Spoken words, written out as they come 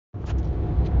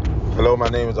Hello, my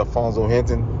name is Alfonso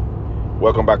Hinton.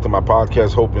 Welcome back to my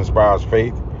podcast, Hope Inspires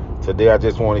Faith. Today, I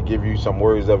just want to give you some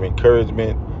words of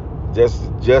encouragement,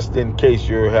 just in case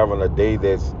you're having a day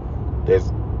that's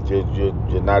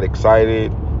you're not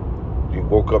excited. You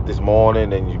woke up this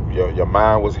morning and your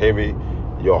mind was heavy,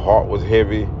 your heart was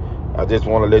heavy. I just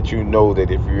want to let you know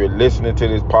that if you're listening to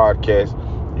this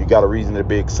podcast, you got a reason to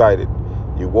be excited.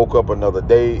 You woke up another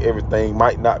day. Everything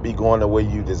might not be going the way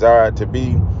you desire it to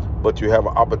be, but you have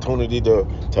an opportunity to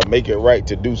make it right,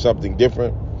 to do something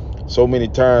different. So many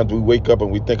times we wake up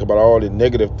and we think about all the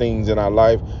negative things in our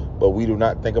life, but we do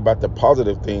not think about the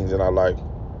positive things in our life.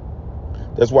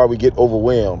 That's why we get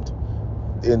overwhelmed.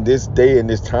 In this day, in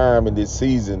this time, in this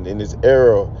season, in this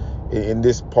era, in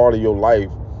this part of your life,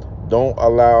 don't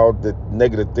allow the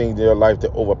negative things in your life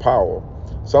to overpower.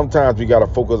 Sometimes we got to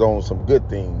focus on some good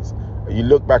things. You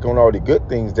look back on all the good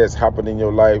things that's happened in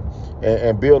your life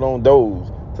and build on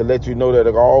those to let you know that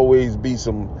there will always be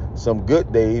some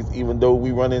good days, even though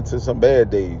we run into some bad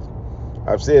days.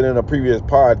 I've said in a previous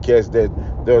podcast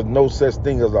that there's no such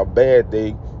thing as a bad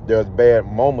day. There's bad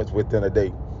moments within a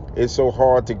day. It's so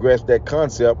hard to grasp that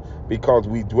concept because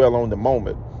we dwell on the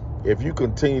moment. If you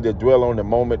continue to dwell on the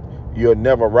moment, you'll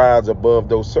never rise above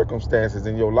those circumstances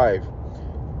in your life.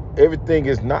 Everything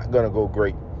is not going to go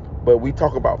great, but we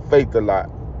talk about faith a lot.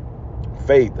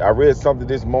 Faith. I read something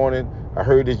this morning. I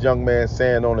heard this young man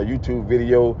saying on a YouTube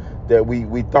video that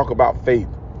we talk about faith.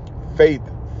 Faith.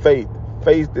 Faith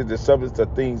is the substance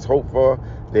of things hoped for,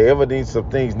 the evidence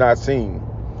of things not seen.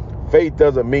 Faith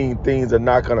doesn't mean things are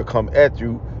not going to come at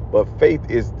you, but faith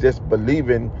is just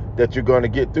believing that you're going to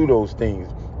get through those things.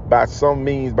 By some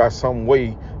means, by some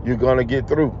way, you're going to get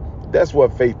through. That's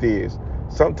what faith is.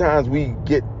 Sometimes we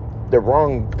get the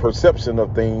wrong perception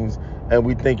of things, and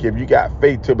we think if you got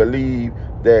faith to believe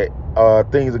that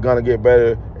things are going to get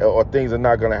better or things are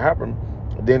not going to happen,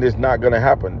 then it's not going to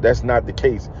happen. That's not the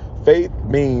case. Faith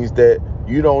means that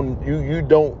you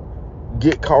don't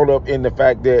get caught up in the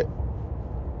fact that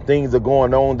things are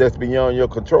going on that's beyond your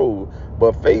control.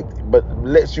 But faith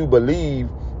lets you believe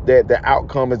that the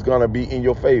outcome is going to be in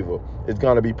your favor. It's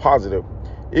going to be positive.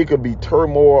 It could be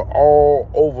turmoil all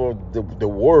over the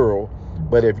world,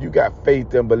 but if you got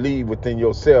faith and believe within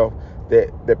yourself that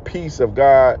the peace of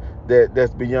God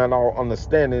that's beyond all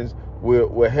understandings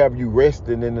will have you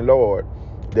resting in the Lord.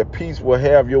 The peace will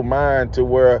have your mind to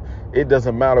where it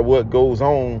doesn't matter what goes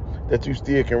on, that you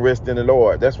still can rest in the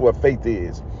Lord. That's what faith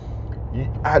is.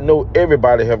 I know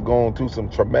everybody have gone through some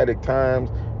traumatic times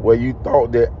where you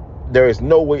thought that there is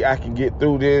no way I can get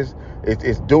through this.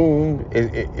 It's doomed.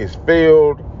 It's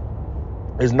failed.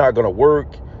 It's not going to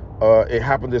work. It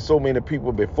happened to so many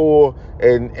people before,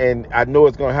 and I know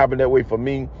it's going to happen that way for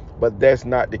me, but that's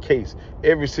not the case.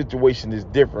 Every situation is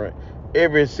different.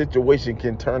 Every situation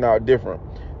can turn out different.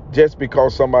 Just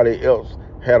because somebody else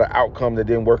had an outcome that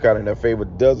didn't work out in their favor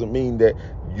doesn't mean that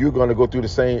you're going to go through the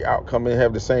same outcome and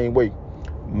have the same way.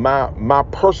 My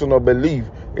personal belief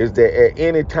is that at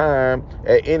any time,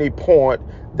 at any point,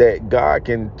 that God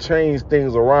can change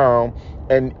things around,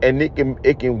 and it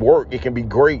can work. It can be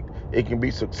great. It can be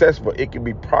successful. It can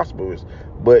be prosperous.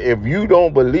 But if you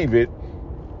don't believe it,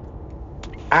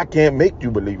 I can't make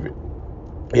you believe it.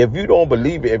 If you don't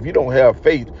believe it, if you don't have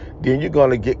faith, then you're going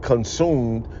to get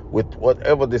consumed with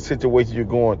whatever the situation you're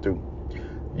going through.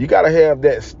 You got to have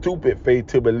that stupid faith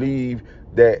to believe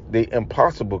that the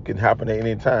impossible can happen at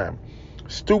any time.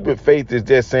 Stupid faith is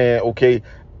just saying, okay,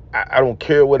 I don't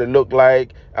care what it looked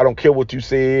like. I don't care what you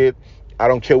said. I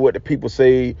don't care what the people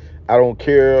say. I don't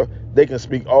care. They can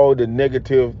speak all the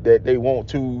negative that they want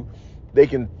to. They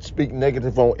can speak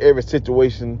negative on every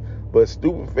situation. But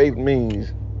stupid faith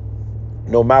means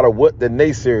no matter what the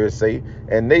naysayers say,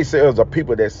 and naysayers are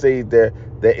people that say that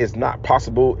it's not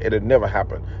possible, it'll never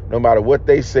happen. No matter what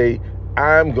they say,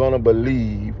 I'm going to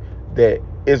believe that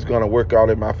it's going to work out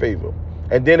in my favor.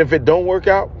 And then if it don't work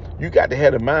out, you got to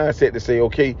have the mindset to say,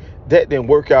 okay, that didn't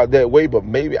work out that way, but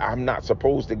maybe I'm not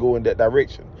supposed to go in that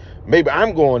direction. Maybe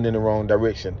I'm going in the wrong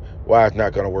direction. Why it's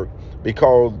not going to work?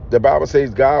 Because the Bible says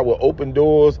God will open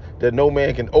doors that no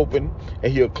man can open,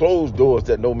 and he'll close doors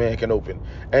that no man can open.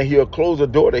 And he'll close a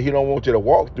door that he don't want you to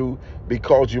walk through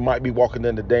because you might be walking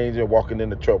into danger, walking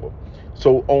into trouble.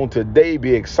 So on today,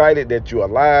 be excited that you're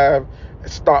alive.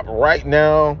 Stop right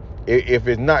now. If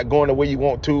it's not going the way you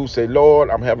want to, say, Lord,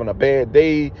 I'm having a bad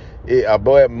day, a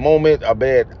bad moment, a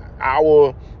bad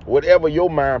hour, whatever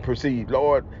your mind perceives.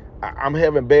 Lord, I'm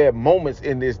having bad moments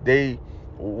in this day.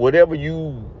 Whatever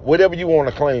you want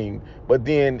to claim, but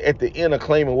then at the end of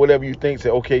claiming whatever you think, say,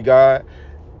 okay, God,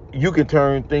 you can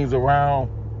turn things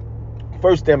around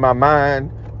first in my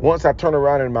mind, Once I turn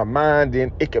around in my mind,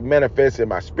 then it can manifest in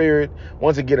my spirit.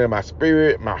 Once it get in my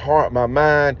spirit, my heart, my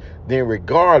mind, then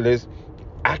regardless,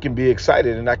 I can be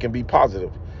excited and I can be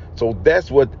positive. So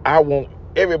that's what I want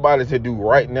everybody to do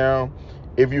right now.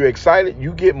 If you're excited,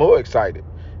 you get more excited.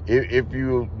 If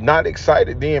you're not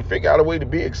excited, then figure out a way to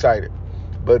be excited.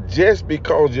 But just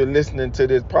because you're listening to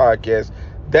this podcast,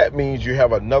 that means you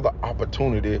have another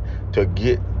opportunity to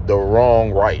get the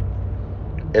wrong right.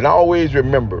 And always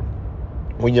remember,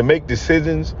 when you make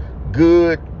decisions,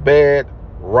 good, bad,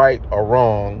 right, or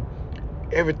wrong,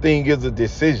 everything is a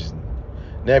decision.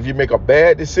 Now, if you make a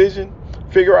bad decision,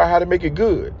 figure out how to make it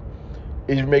good.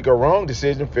 If you make a wrong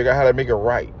decision, figure out how to make it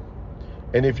right.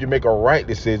 And if you make a right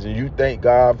decision, you thank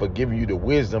God for giving you the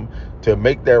wisdom to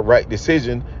make that right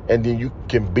decision, and then you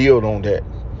can build on that.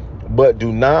 But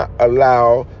do not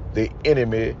allow the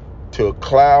enemy to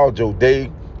cloud your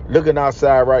day. Looking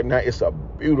outside right now, it's a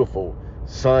beautiful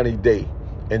sunny day.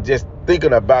 And just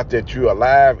thinking about that you're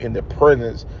alive in the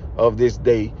presence of this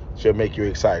day should make you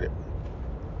excited.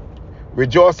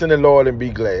 Rejoice in the Lord and be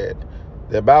glad.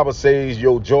 The Bible says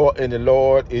your joy in the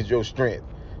Lord is your strength.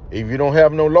 If you don't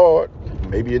have no Lord,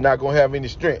 maybe you're not going to have any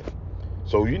strength.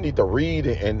 So you need to read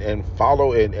and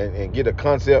follow and get a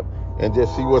concept and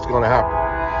just see what's going to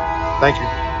happen. Thank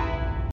you.